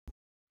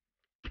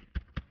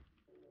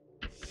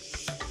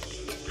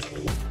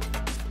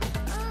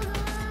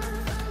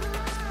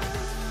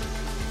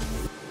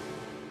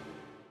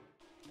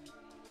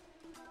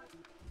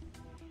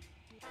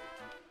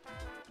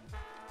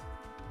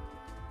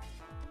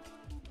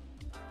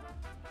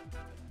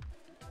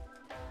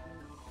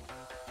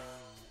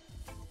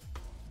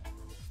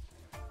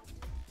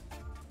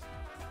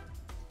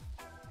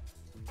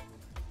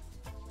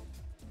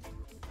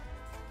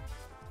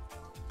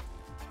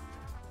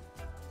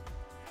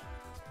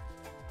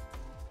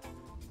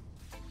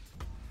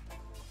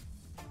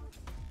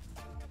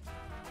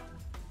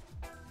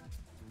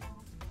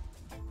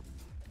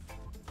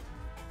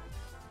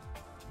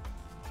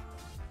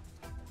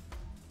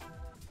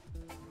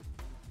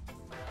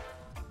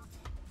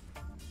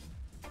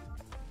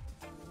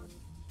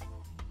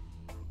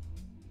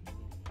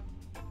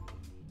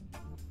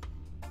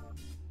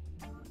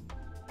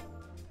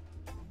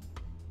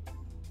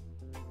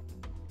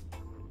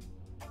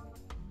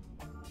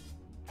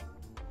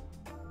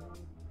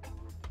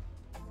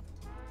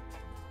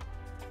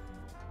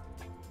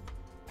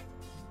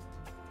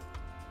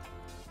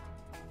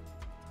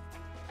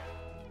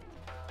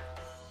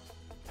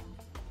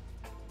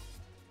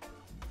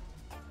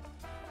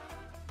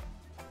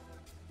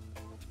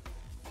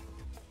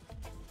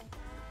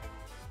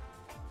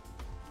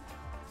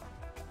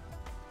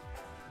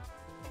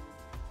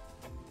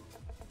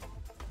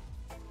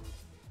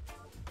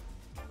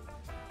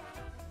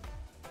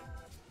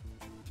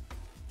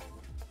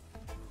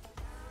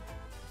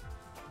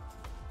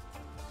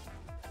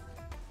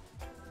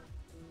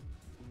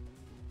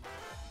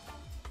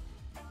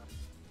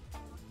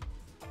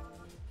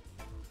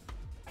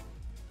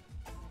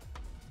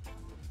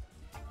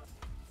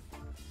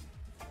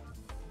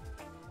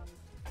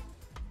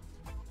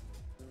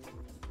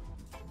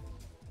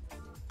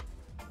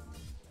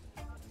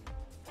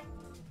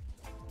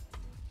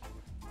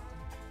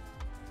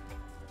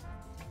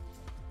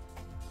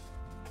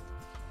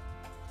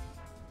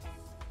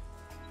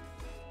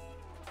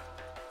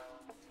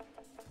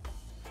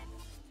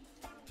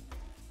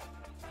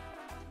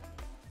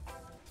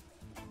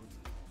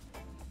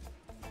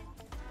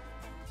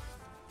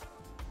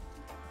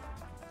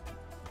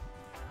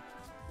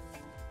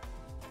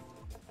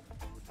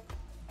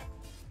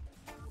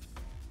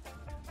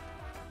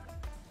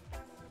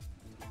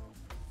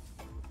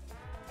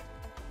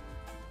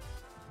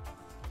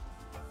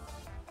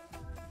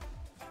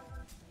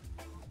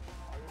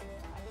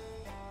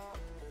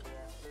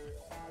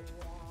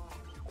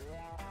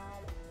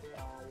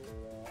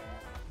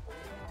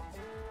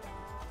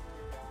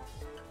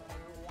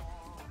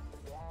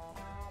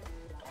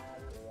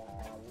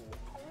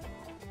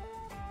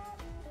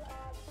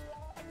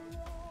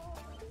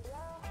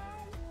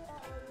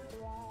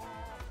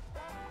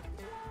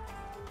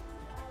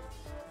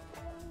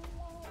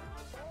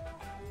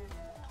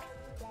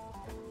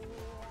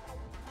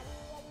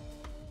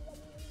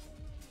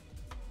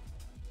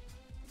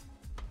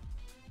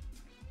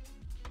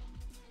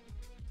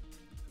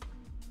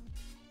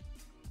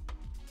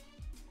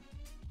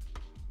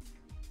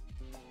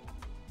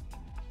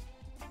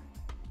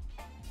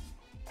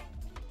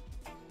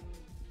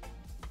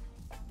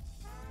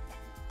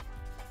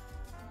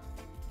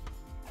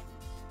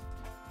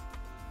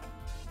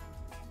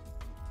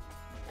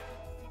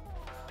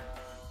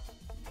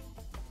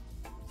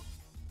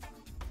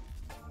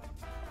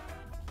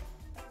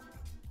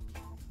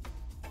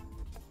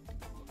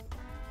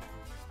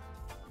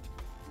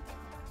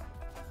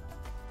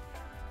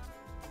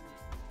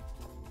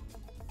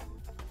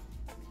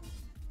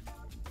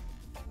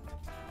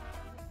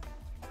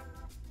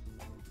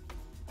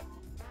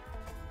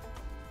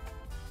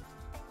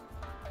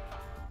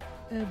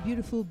A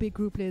beautiful big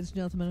group, ladies and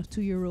gentlemen, of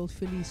 2-year-old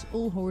fillies.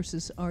 All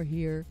horses are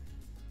here.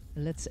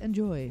 Let's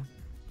enjoy.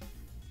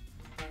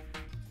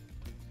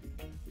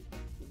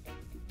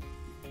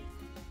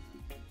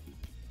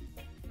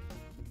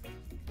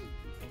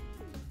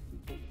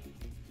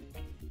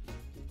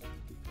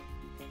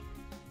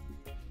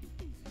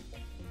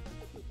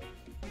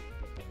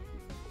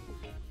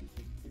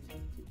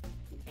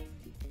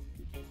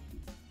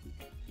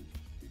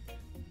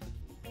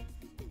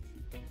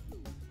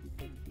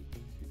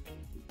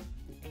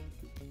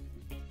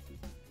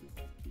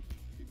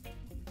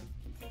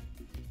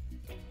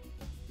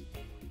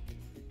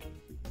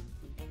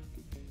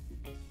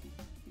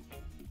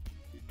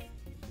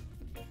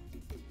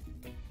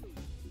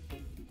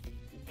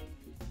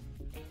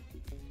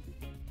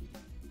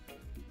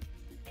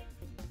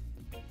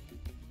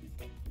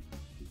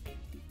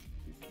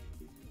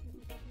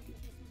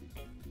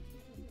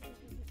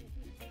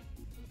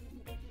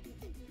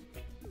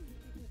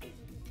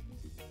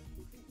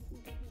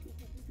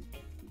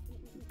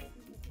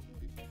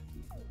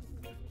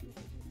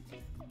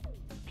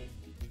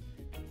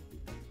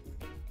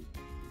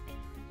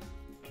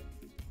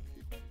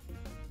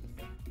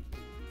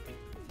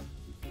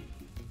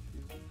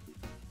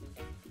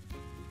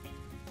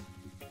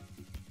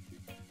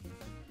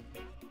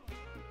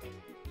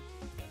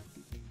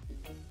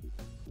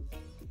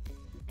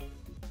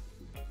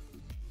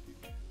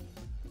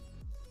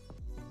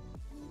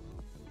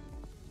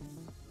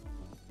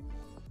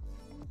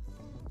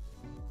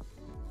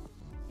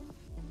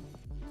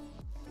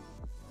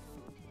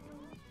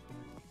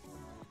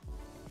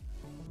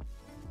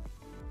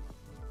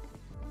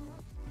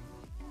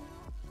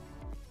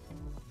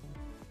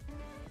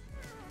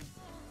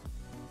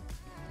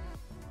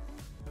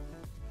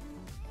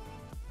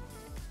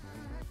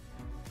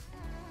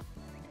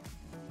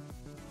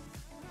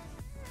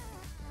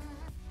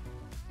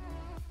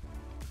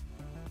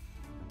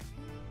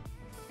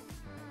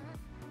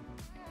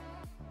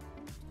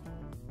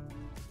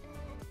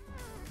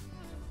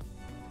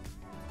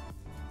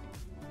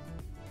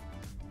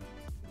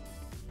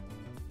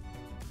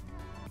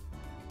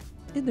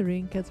 In the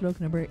ring, catalog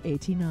number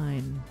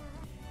 89.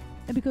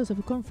 And because of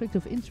a conflict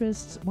of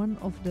interests, one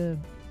of the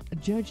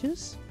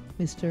judges,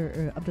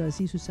 Mr.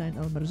 Abdelaziz Hussein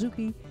Al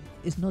Marzouki,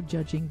 is not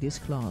judging this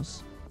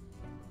class.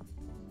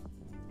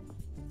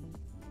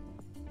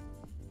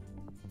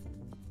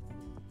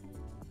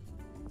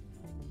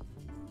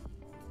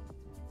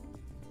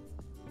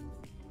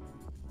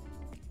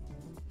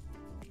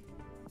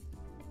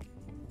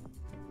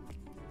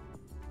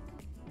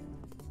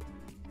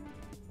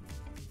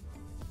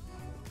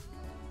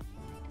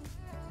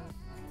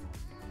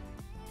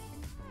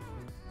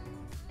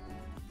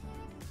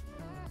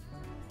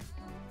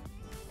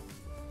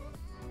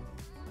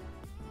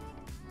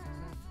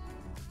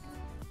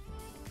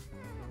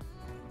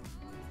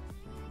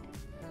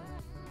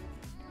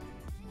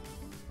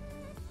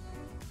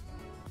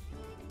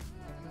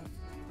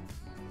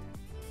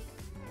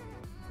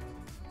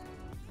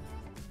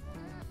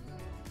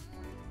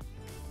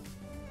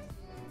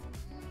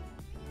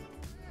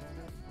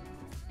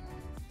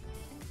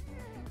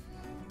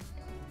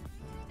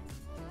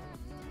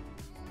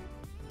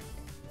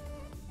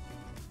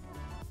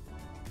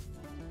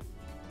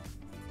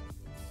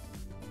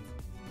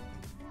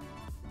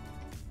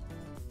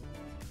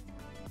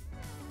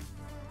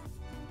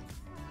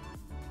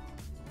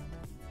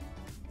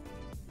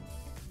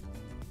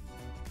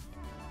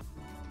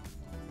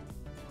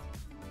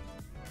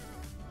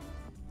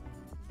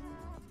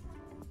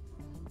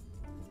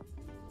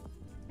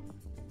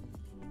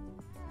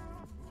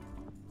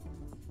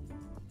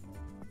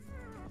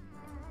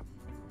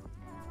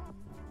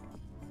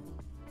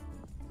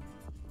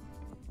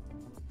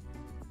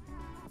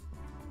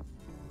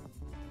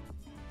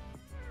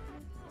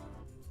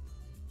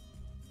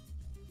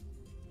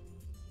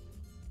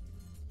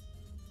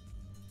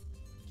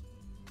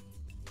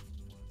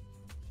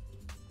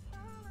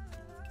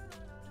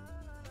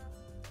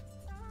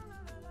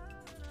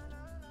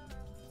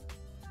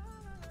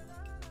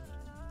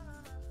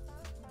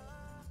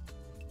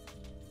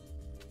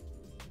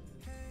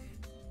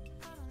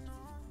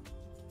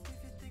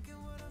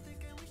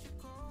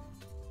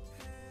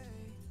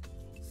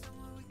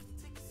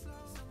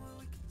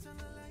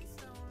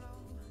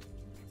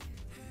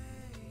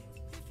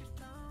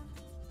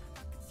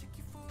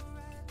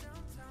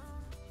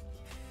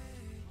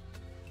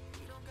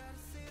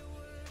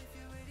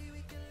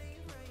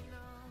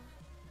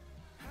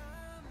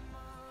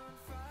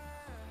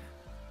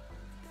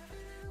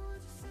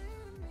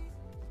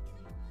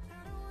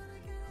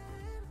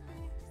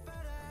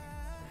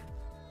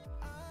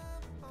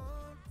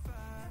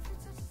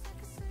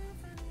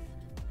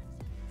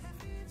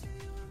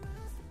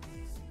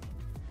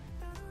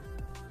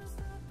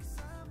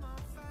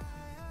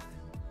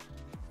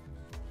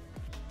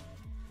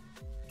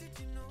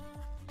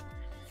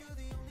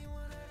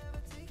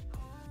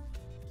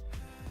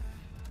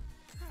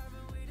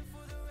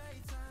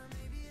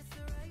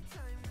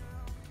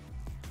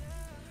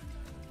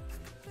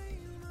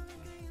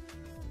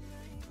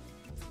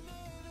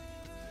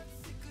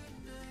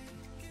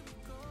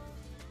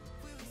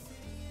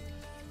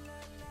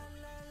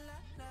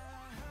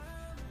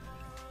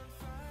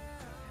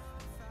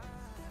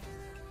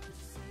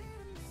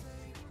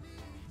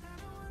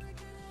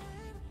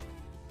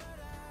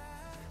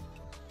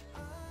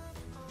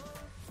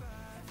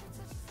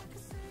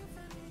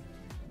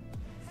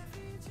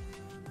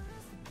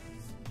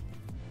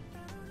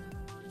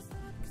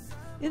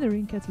 in the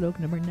ring catalog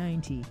number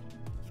 90.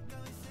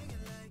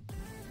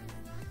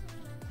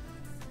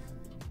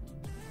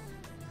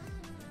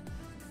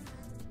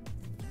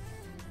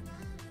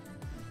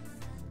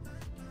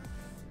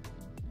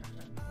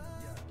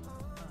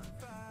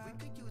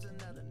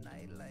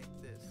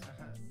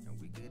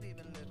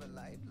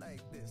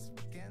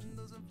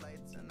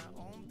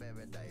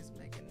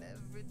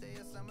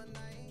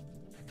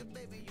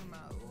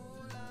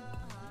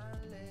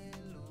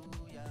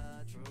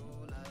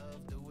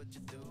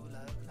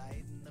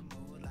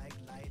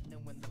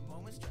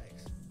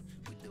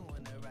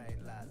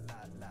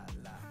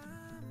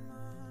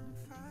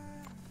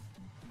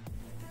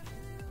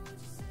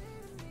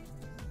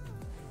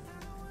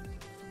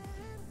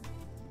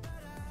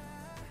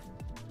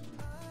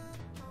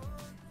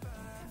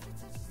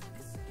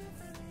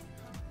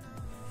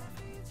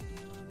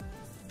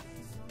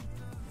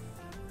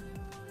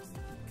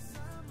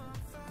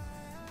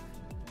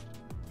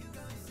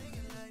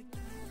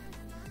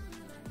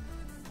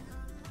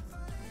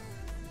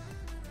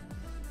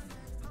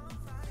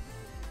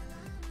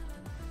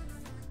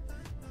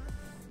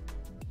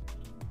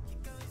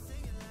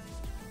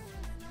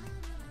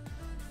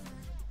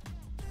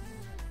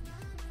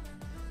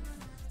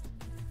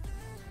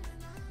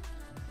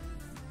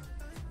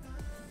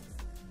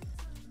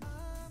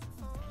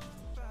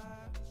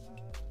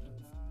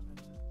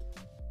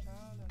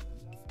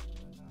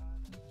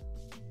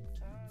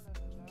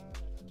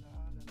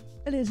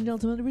 Ladies and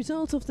gentlemen, the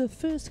result of the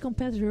first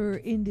competitor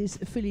in this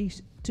Philly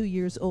 2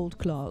 years old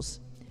class.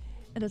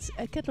 And that's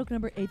catalog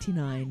number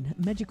 89,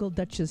 Magical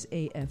Duchess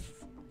AF.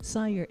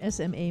 Sire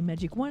SMA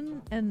Magic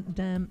 1 and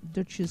Dame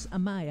Duchess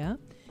Amaya.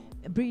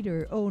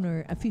 Breeder,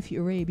 owner Afifi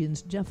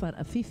Arabians Jafar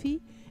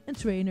Afifi. And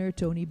trainer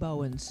Tony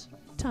Bowens.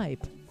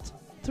 Type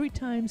 3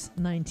 times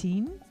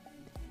 19.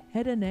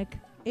 Head and neck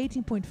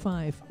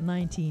 18.5,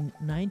 19,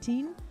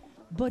 19.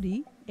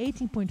 Body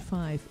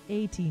 18.5,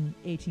 18,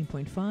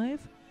 18.5.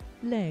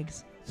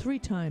 Legs 3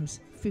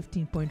 times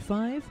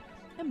 15.5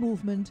 and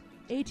movement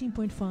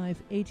 18.5,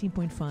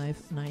 18.5,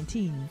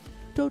 19.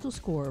 Total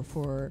score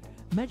for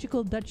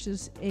Magical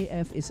Duchess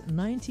AF is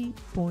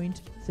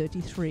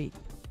 90.33.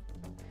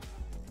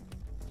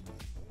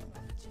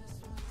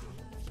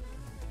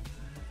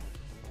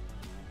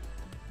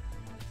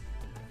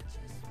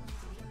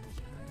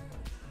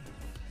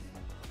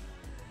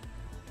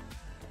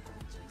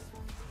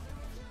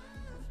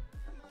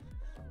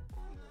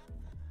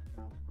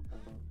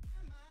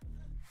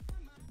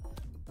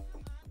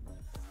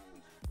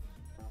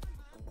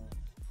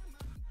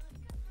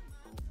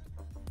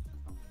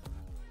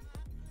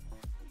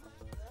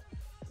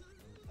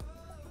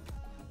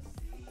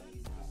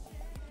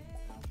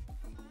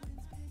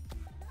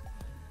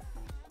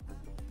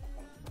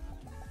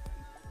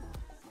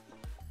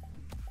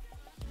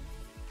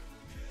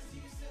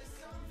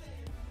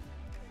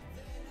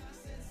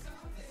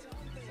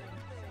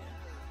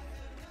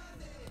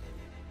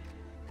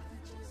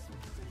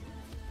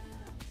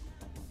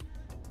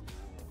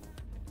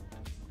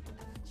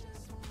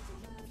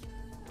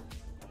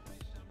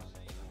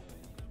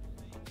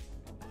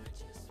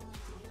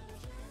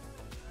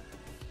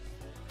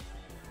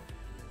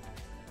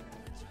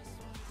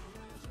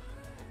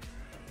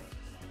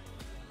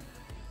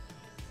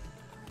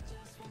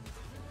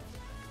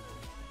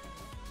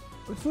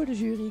 Voor de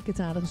jury,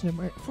 catalogus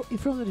in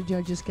front of the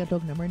judges,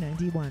 catalog number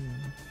 91.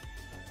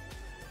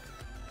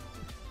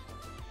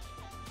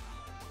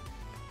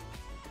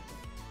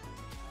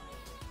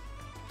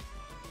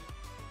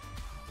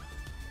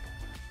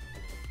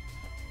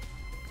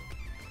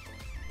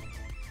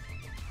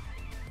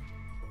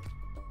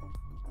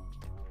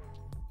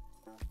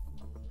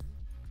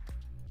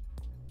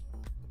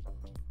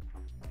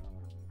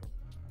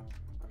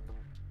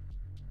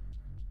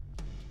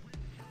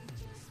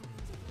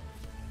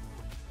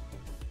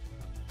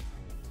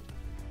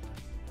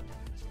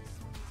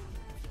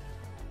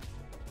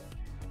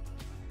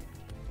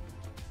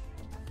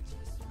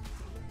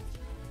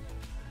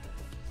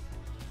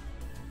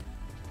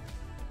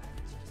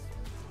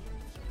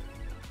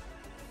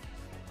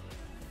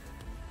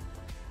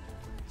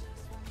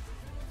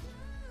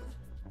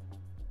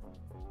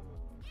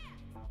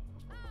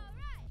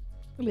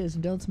 Ladies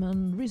and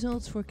gentlemen,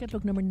 results for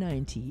catalog number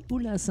 90.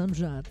 Ula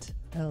Samjat,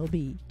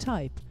 LB,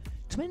 type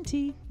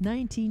 20,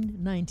 19,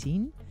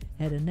 19,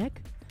 head and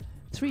neck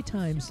 3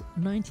 times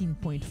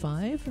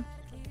 19.5,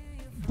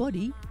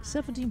 body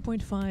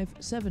 17.5,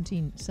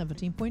 17,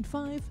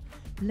 17.5,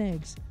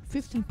 legs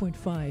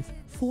 15.5,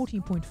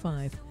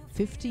 14.5,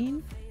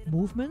 15,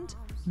 movement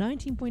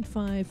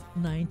 19.5,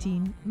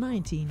 19,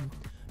 19.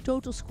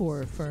 Total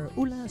score for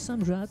Ula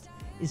Samjat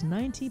is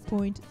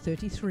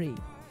 90.33.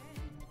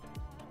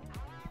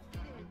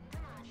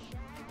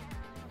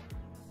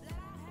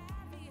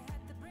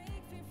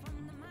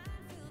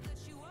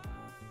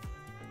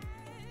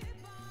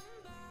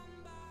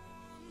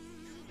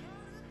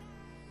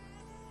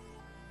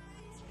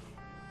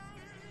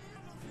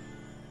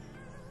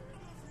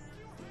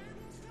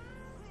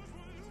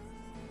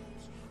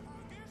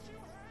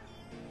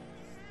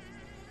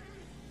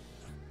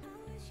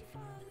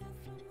 Fall off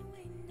from the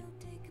window,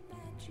 take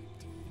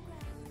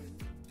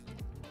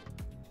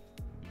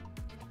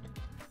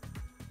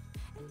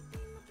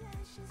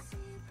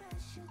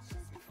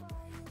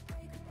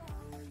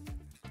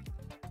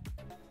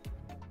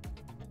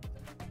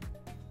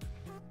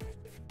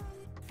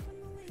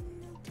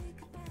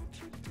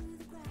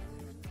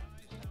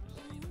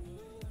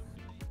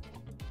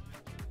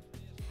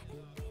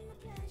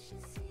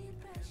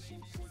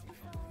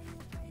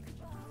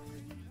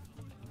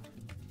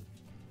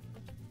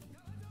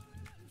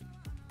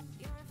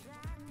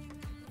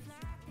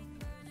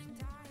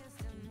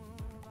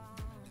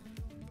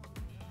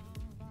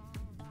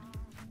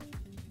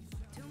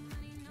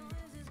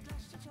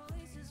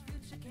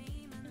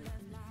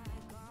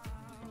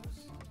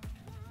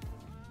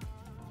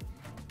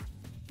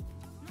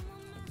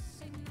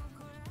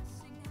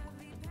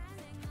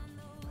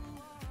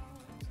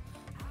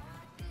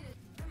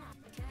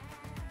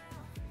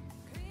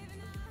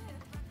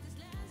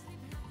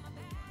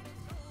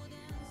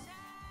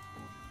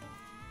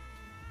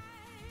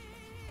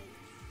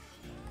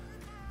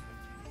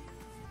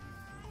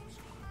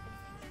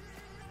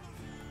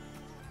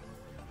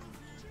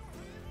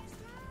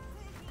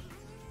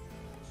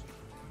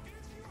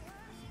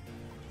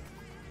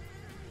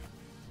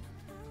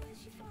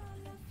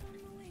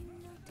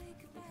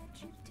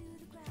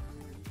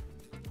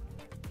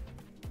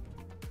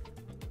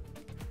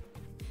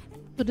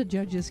to the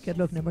judges,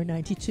 catalog number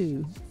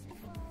 92.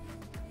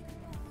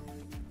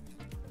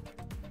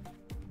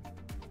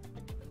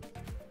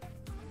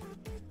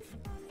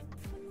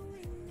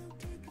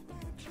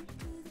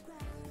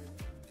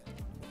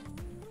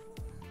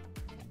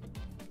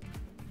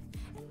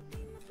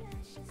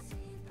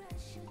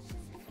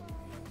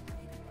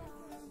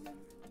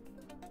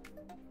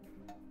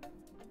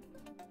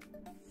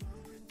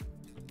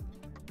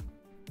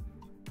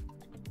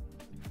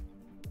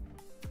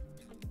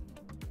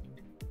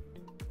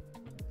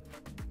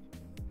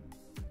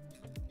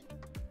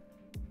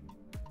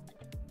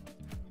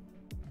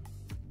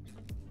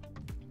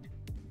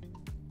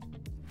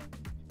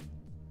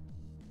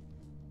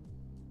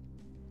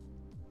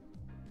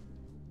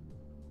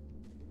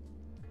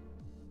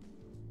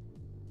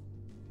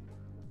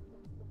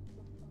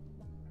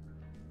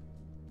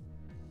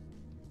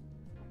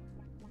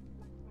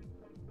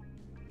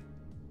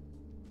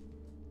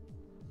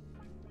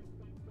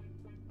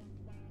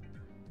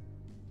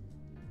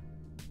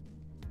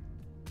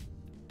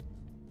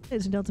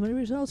 Ladies and gentlemen,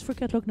 results for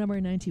catalog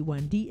number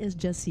 91, DS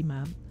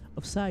Jessima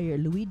of sire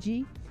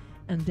Luigi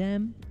and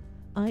dam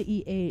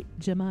IEA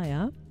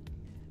Jamaya,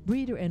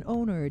 breeder and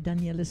owner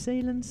Daniele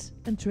Salens,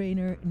 and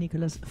trainer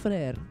Nicolas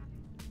Frère.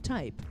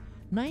 Type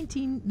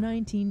 19,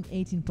 19,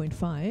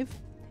 18.5,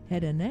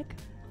 head and neck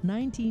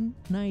 19,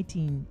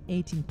 19,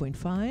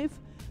 18.5,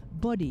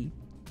 body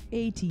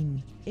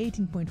 18,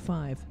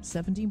 18.5,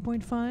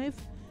 17.5,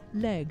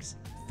 legs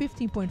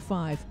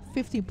 15.5,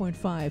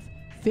 15.5,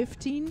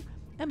 15,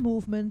 and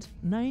movement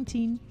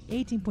 19,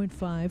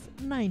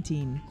 18.5,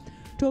 19.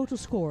 Total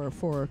score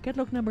for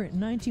catalog number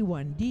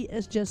 91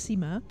 DS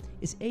Jessima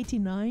is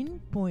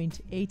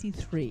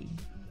 89.83.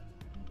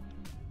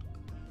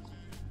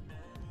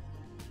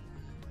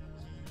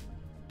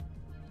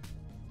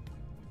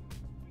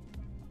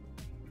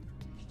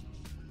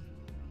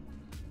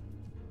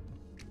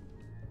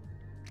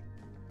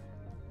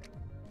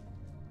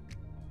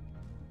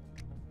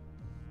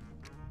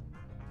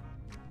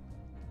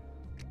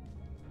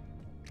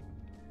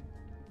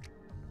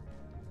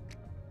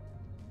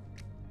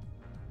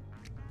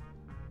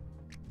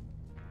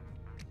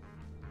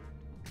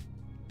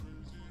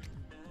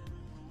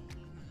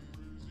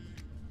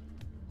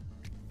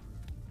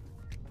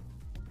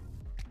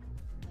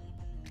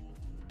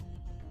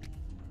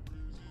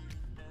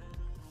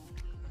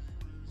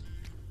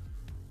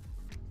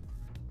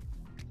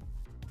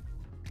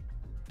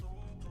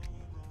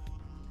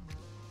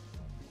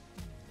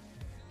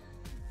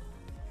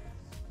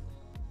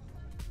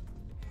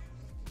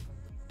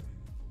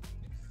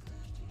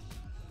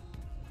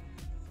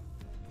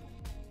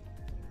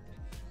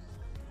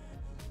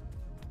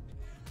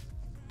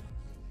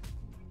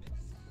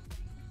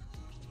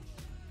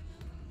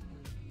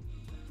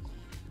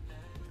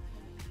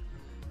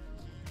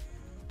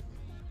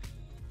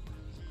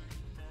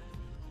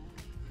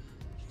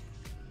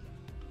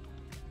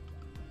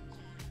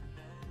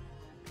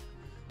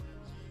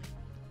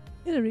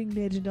 In the ring,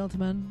 ladies and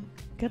gentlemen,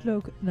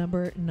 catalog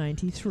number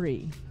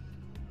 93.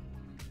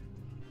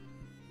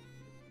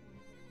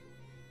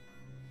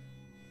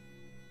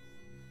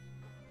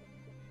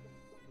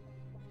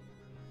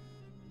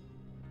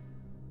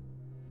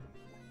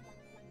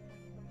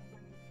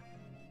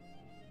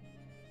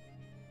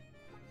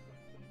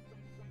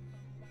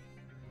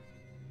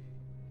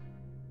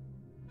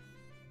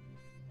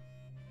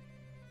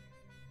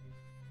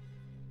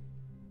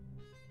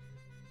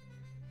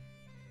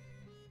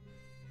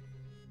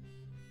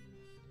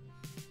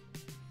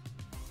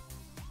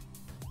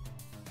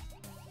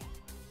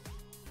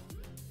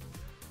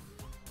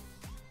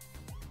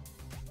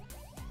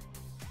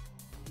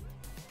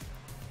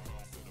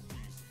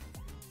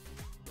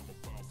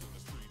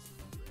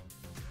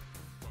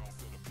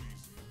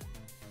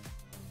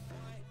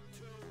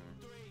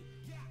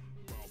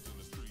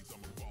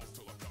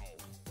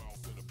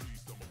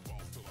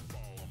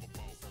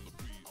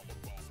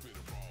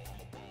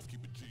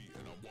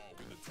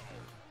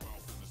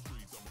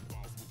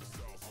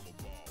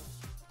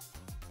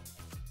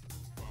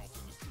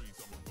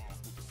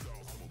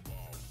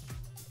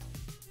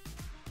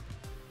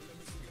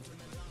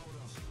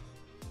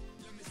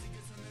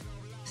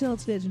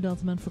 Results, ladies and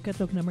gentlemen, for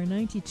catalog number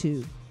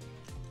 92.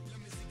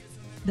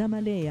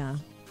 Damalea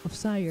of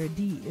sire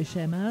D.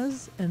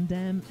 Shemaz and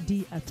dam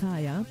D.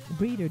 Ataya,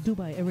 breeder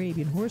Dubai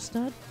Arabian Horse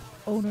Stud,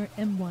 owner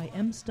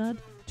MYM Stud,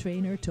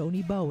 trainer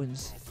Tony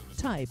Bowens.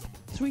 Type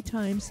 3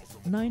 times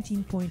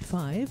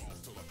 19.5,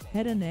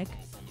 head and neck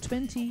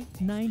 20,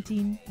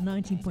 19,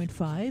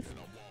 19.5,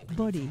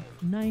 body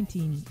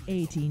 19,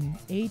 18,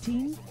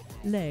 18,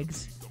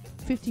 legs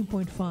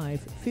 15.5,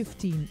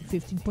 15,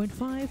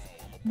 15.5,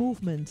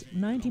 movement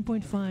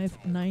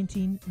 19.5,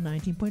 19,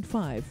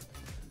 19.5.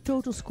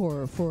 Total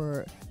score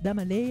for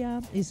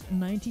Damalea is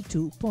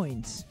 92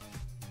 points.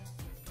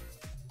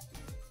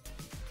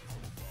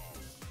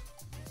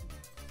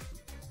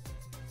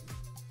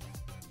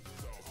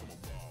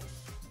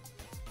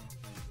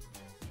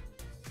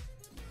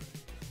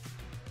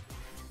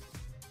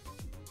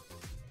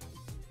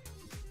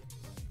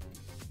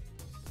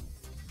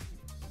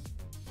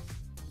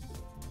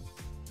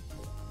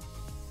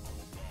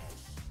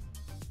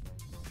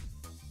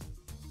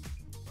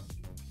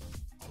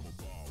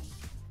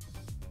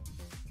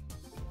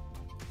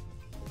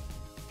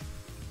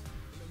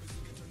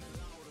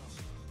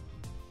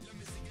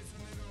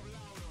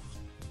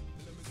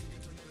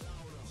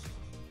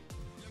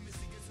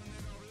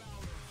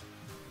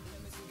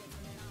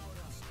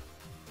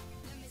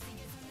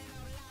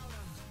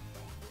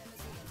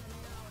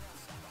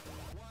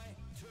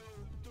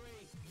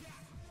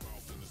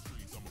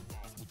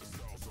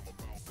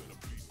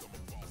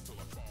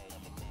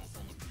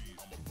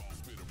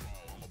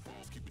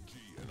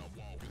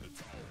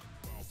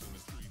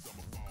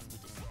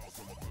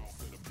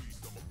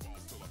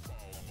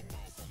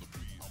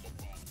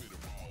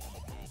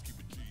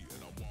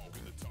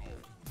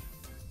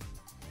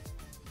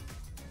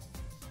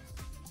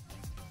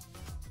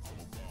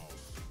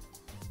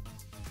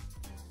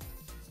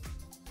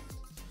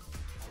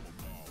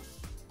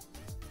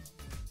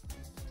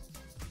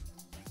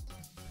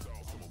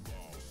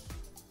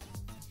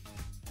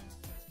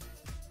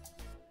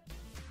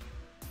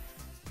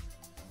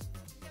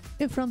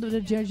 In front of the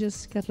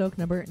judges, catalog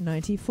number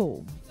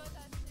 94.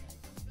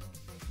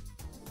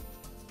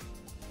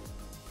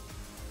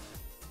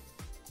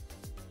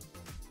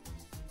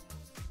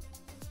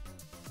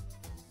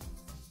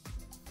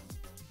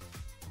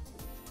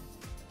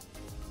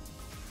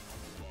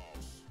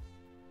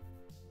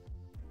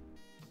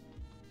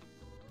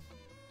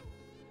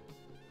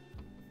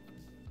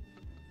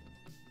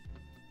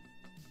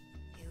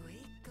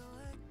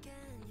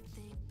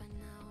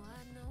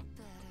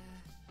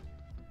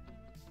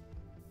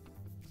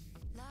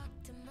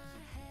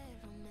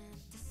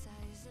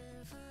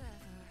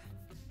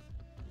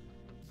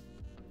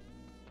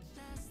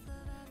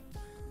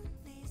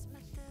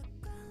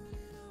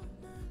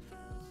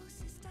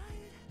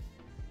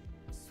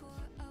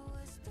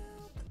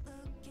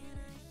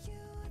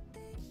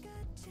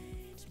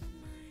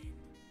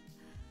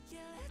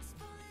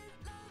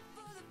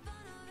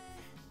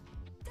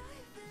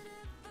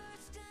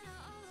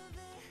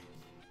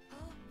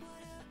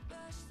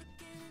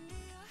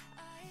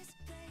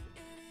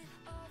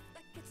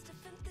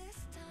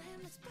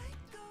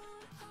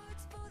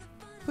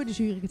 Voor de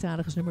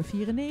jurycatalogus nummer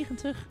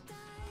 94.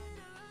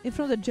 In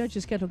front of the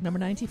judges, catalog number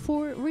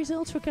 94.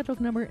 Results for catalog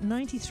number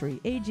 93.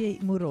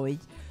 AJ Muroy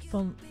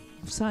van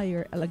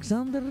Sire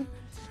Alexander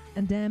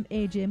and Dam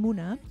AJ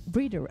Muna.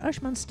 Breeder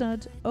Ashman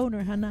Stud.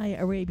 Owner Hanaya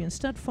Arabian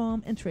Stud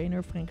Farm. And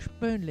trainer Frank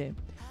Speunle.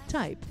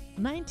 Type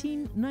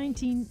 19,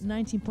 19,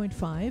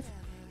 19.5.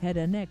 Head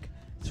and neck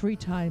 3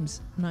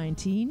 times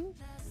 19.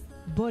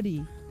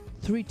 Body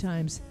 3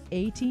 times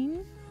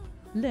 18.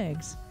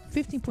 Legs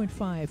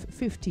 15.5,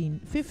 15,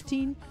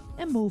 15,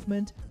 and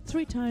movement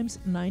 3 times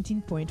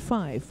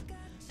 19.5.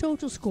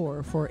 Total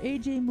score for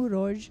AJ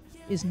Muroj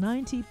is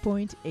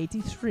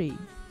 90.83.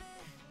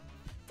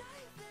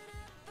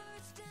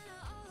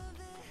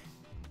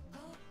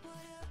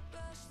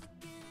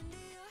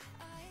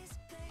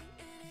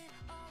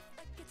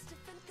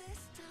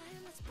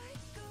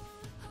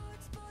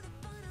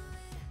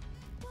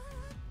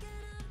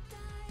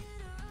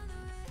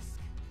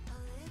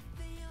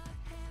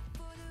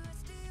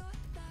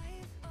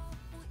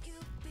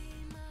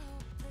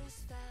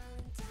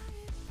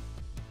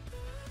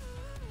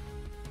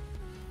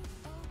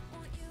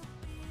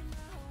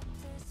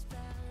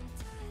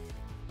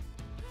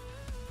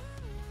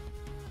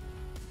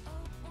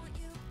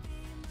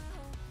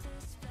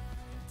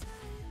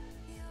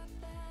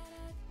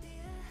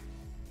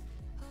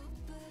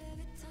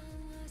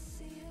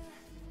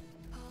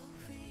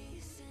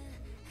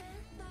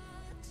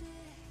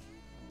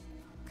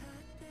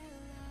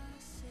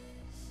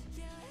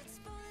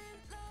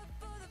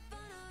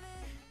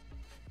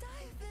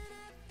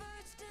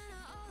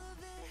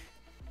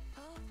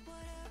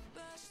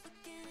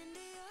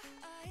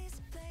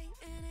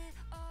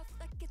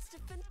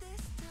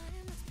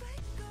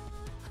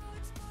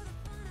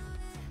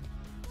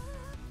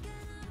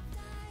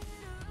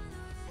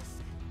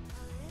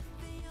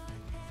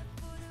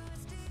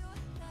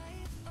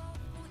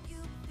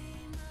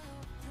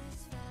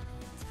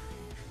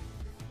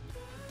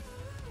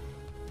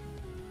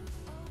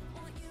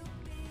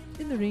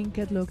 In the ring,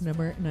 catalog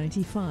number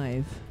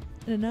 95.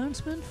 An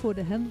announcement for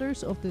the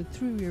handlers of the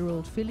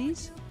 3-year-old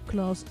fillies,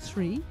 class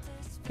 3,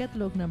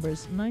 catalog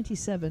numbers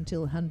 97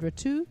 till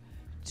 102,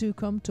 to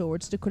come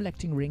towards the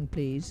collecting ring,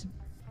 please.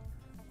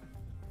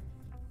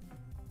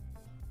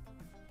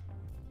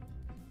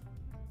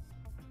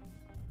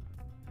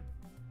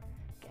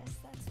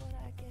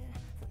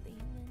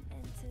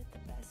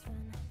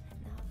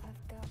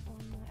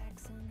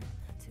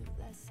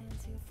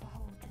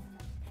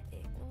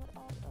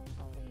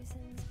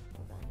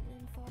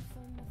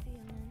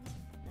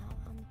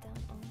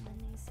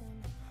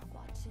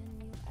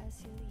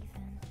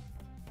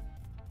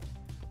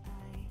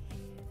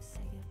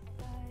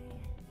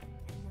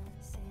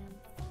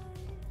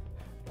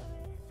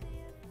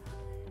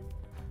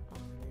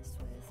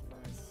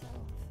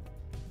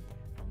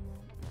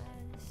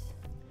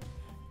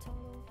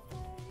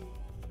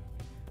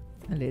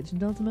 And ladies and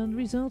gentlemen,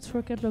 results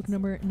for catalog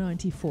number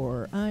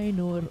 94.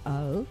 Ainur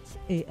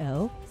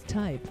Al,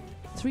 type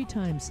 3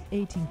 times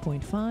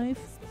 18.5,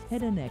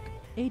 head and neck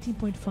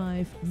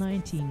 18.5,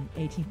 19,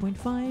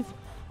 18.5,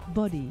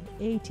 body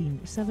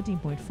 18,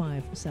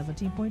 17.5,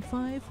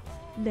 17.5,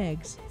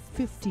 legs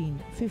 15,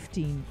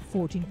 15,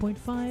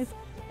 14.5,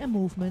 and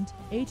movement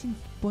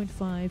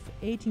 18.5,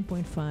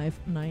 18.5,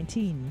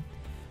 19.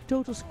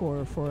 Total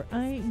score for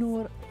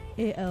Ainur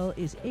Al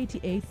is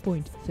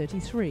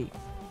 88.33.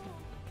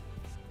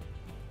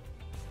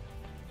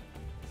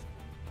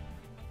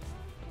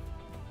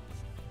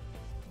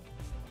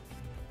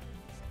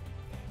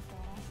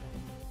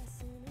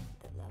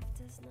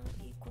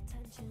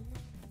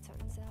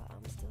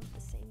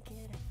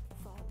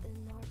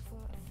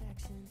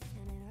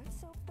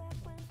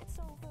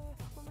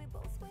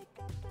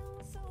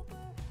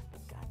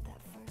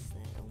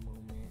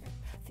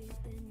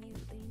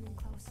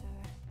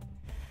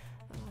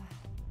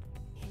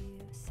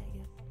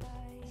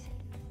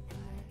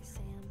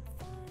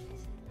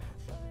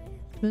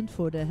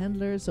 For the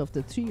handlers of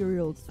the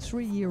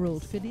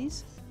 3-year-old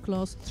fillies,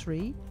 class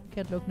 3,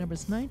 catalog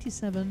numbers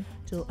 97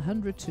 till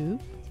 102,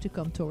 to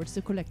come towards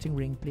the collecting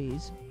ring,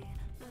 please.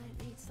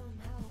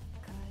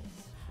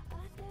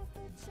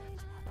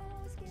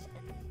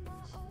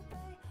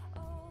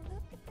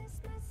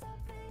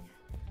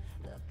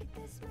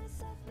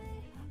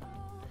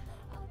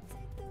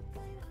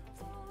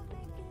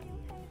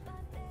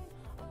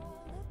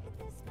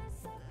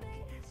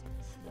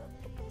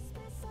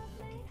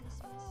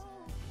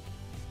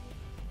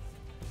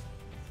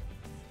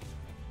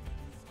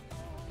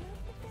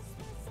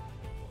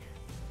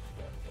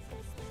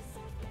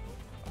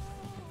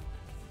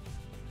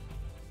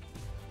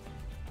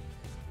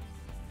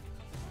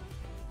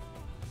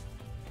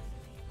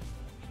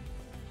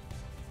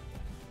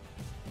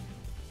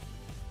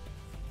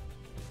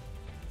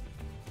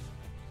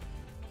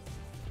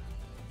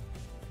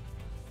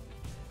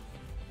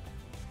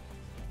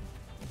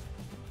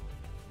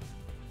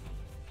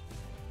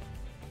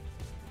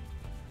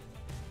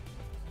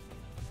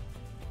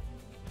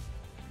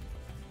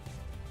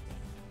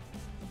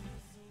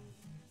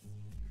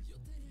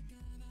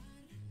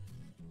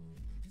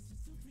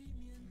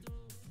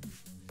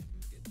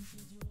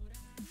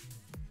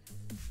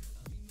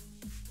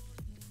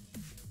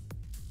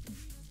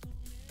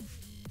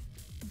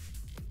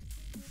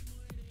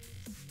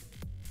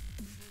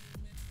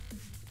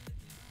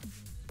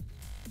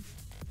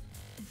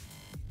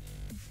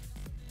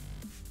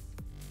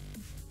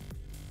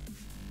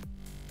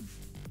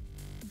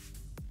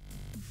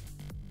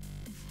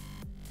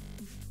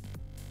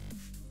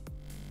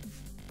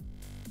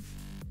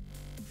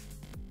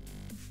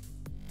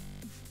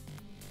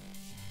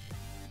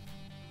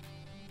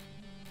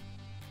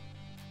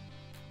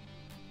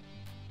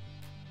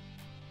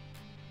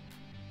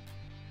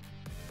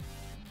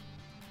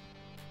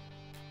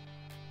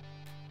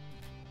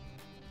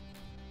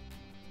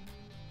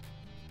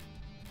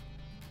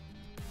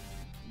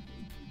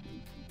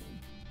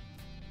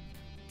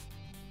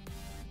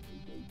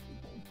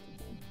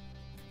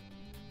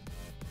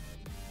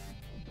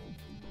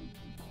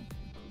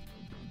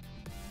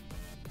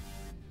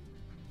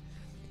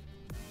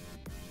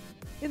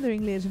 In the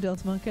ring, ladies and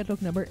gentlemen,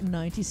 catalog number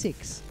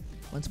 96.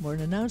 Once more, an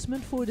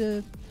announcement for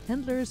the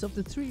handlers of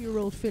the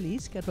 3-year-old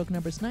fillies, catalog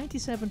numbers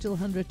 97 till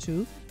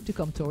 102, to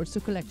come towards the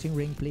collecting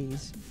ring,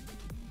 please.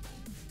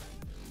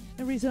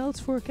 And results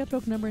for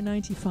catalog number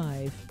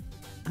 95.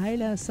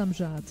 Ayla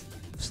Samjad,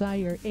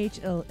 sire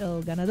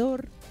HLL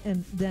Ganador,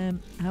 and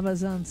Dam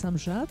Hawazan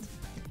Samjad,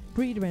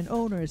 breeder and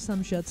owner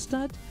Samjad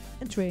Stud,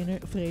 and trainer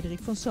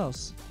Frederik van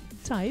Sas.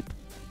 Type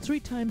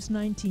 3 times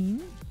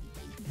 19,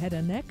 head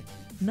and neck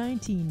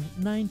 19,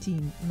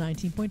 19,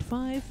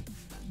 19.5,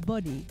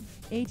 body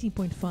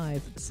 18.5,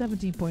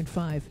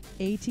 17.5,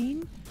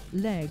 18,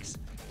 legs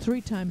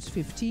 3 times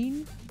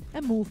 15,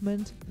 and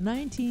movement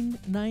 19,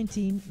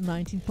 19,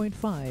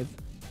 19.5.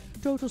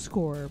 Total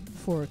score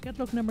for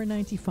catalog number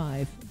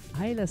 95,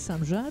 Ayla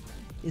Samjad,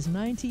 is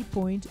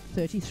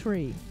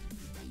 90.33.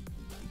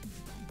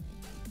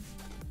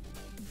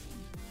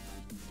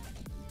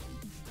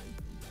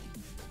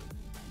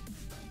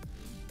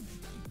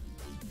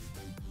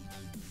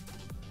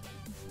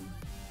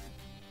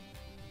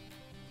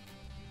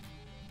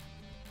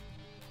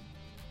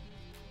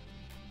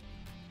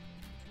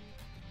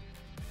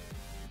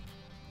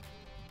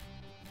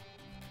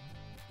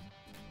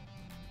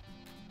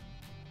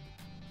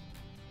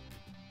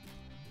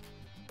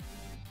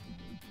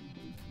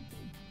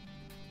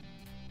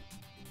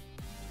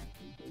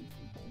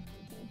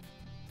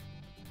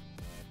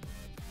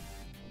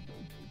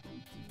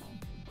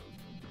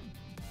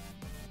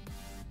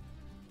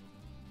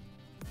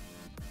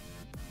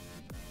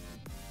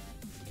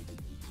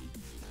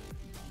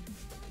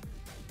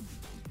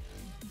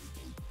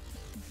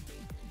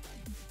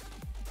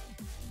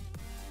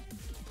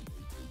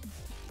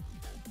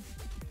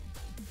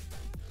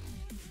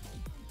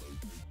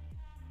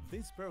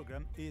 This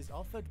program is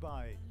offered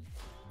by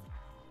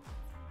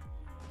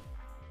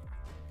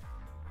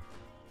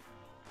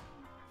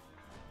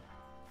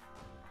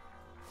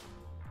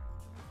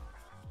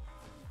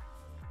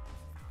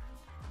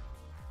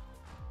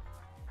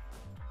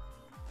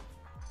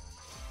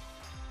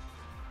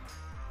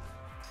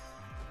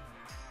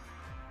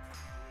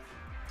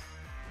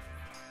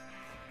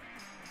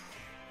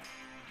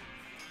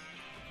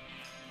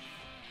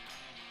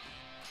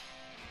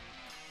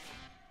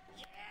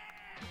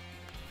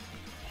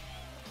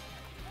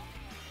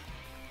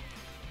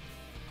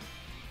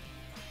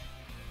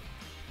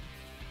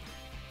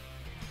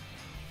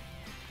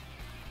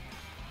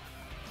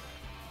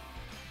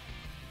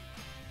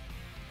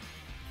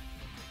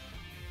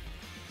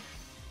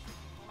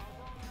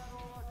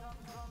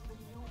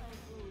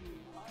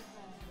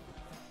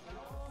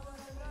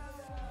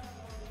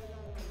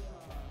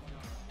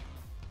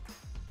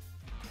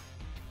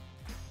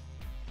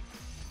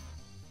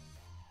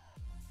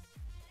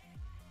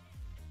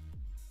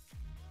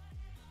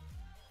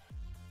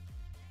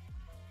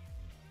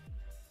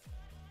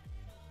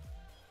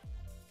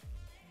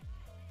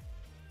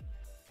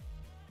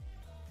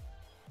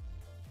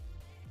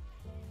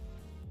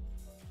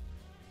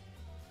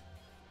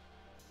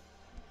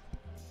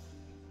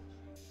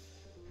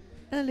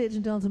And ladies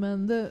and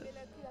gentlemen, the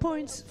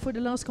points for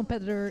the last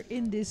competitor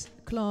in this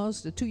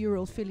class, the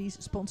 2-year-old fillies,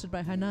 sponsored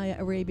by Hanaya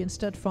Arabian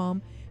Stud Farm.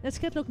 That's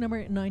catalog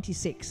number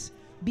 96,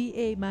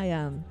 B.A.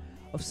 Mayan,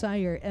 of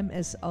sire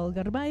M.S. Al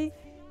Garbay,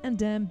 and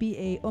dam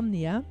B.A.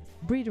 Omnia,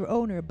 breeder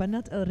owner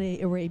Banat El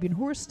Rey Arabian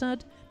Horse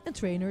Stud, and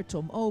trainer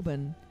Tom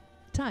Oben.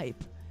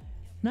 Type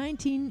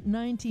 19,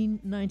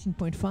 19,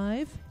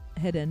 19.5,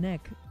 head and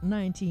neck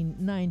 19,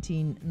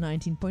 19,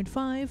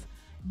 19.5,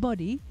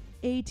 body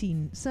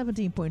 18,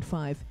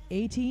 17.5,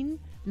 18,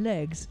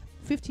 legs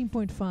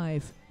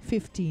 15.5,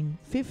 15,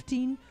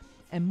 15,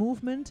 and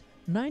movement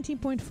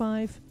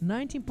 19.5,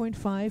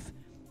 19.5,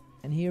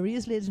 and here he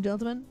is, ladies and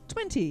gentlemen,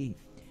 20.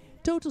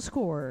 Total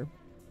score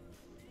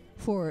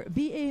for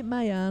B.A.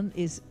 Mayan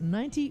is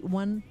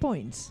 91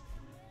 points.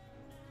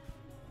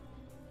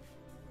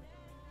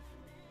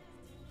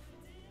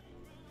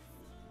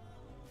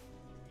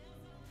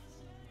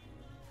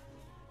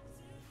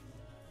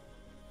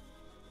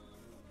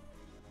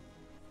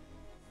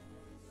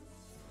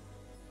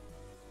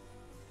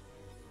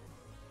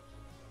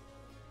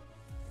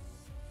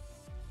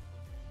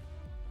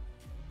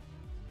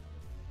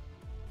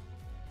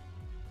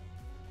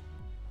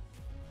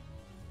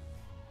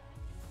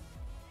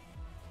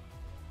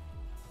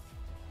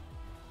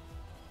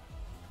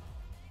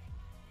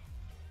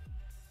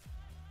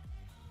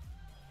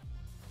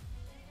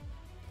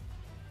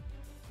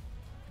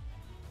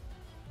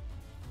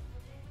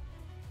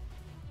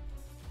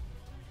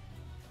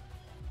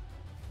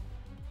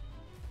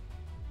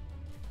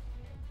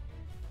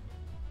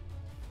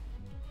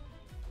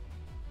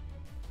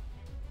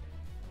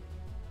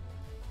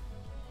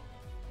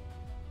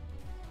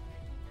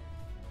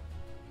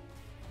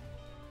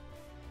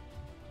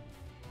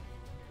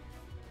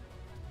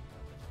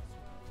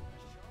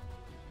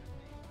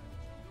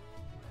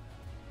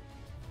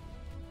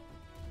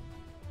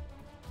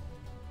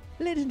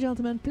 Ladies and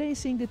gentlemen,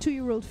 placing the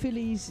 2-year-old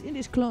fillies in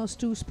this class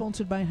 2,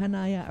 sponsored by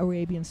Hanaya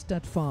Arabian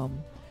Stud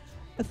Farm.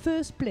 A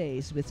first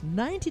place with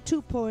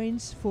 92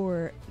 points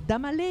for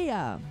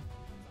Damalea.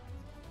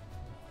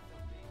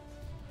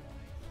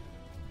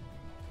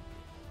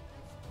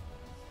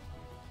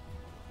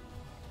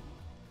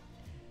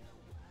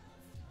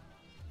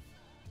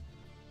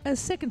 A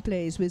second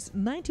place with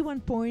 91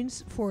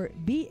 points for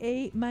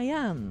B.A.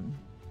 Mayan.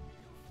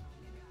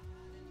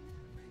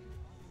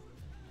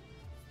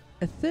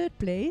 A third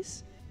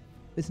place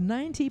with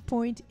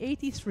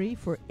 90.83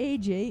 for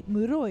A.J.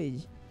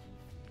 Muroy,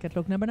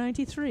 catalog number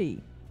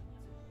 93.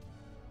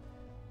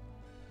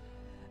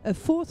 A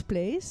fourth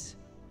place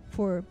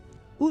for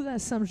Ula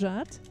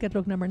Samjat,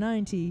 catalog number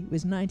 90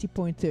 with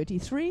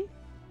 90.33.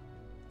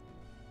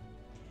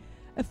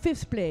 A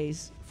fifth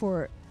place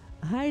for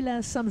Haila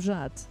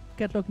Samjat,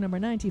 catalog number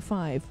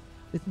 95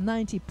 with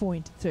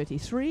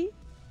 90.33.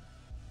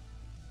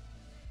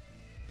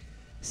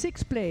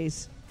 Sixth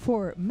place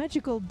for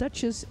Magical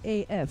Duchess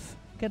AF,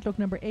 catalog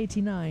number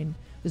 89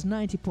 with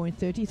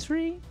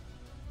 90.33.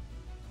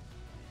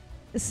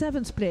 A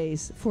seventh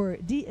place for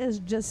DS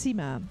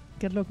Jasima,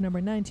 catalog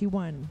number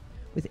 91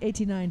 with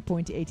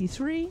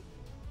 89.83.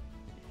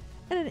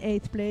 And an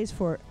eighth place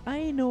for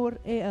Ainur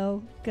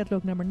AL,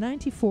 catalog number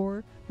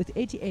 94 with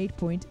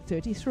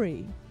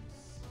 88.33.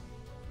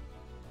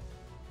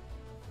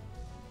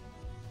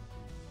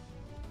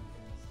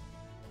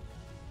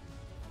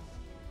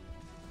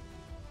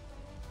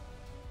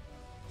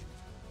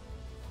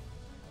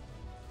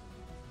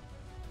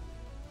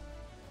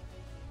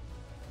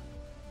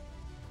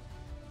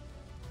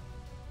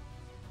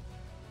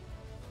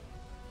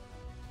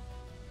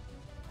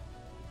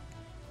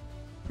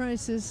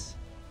 Prizes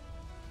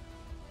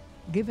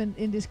given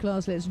in this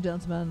class, ladies and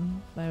gentlemen,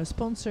 by our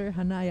sponsor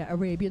Hanaya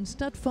Arabian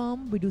Stud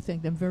Farm. We do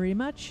thank them very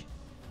much.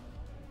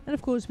 And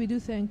of course we do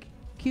thank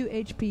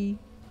QHP,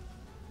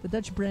 the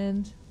Dutch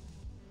brand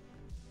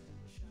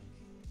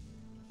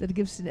that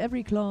gives in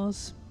every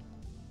class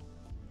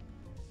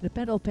the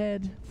pedal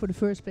pad for the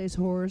first place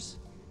horse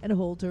and a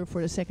halter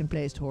for the second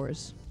placed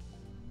horse.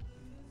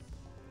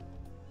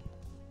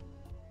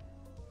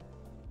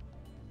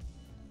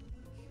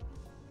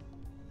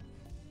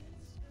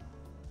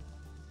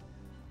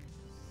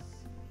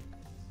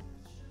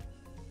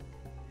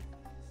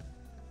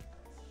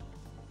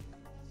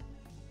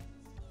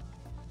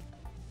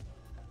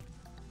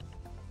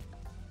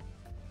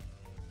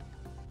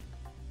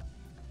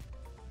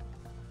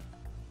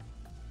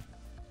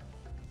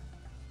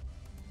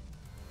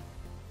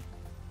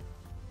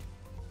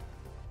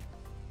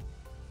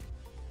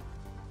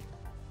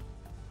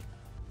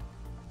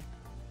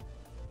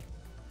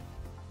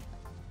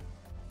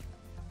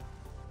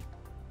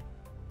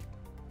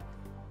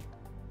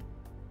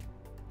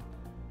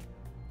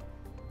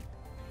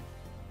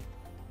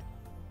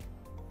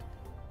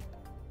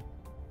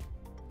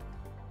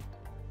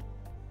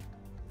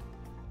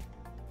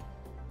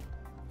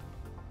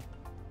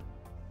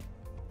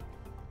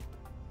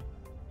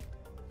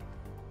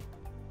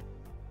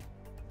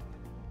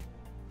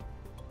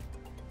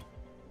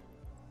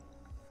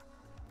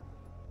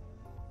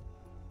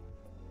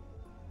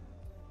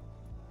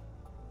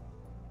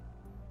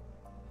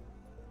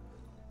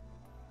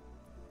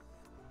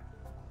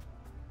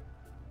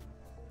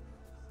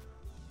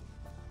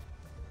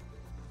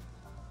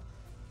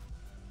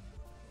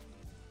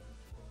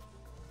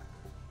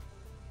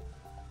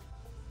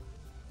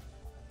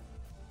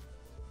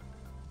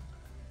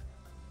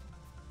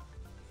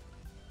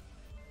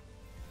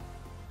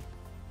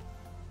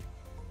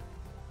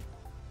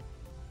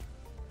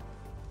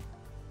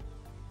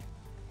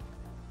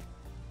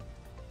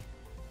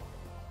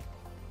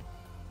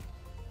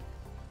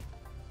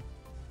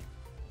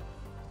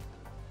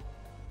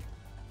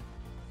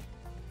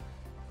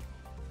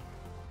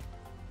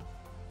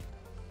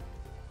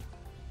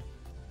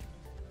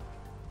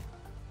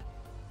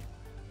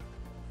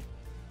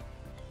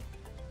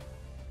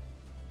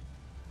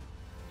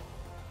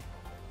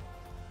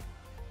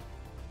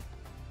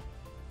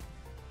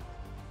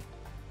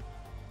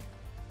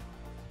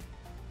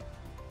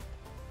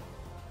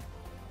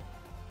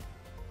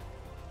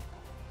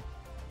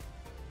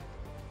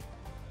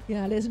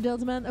 Yeah, ladies and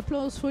gentlemen,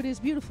 applause for this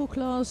beautiful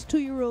class,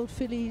 2-year-old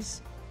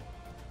fillies.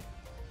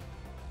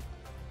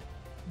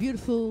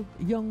 Beautiful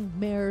young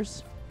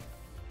mares.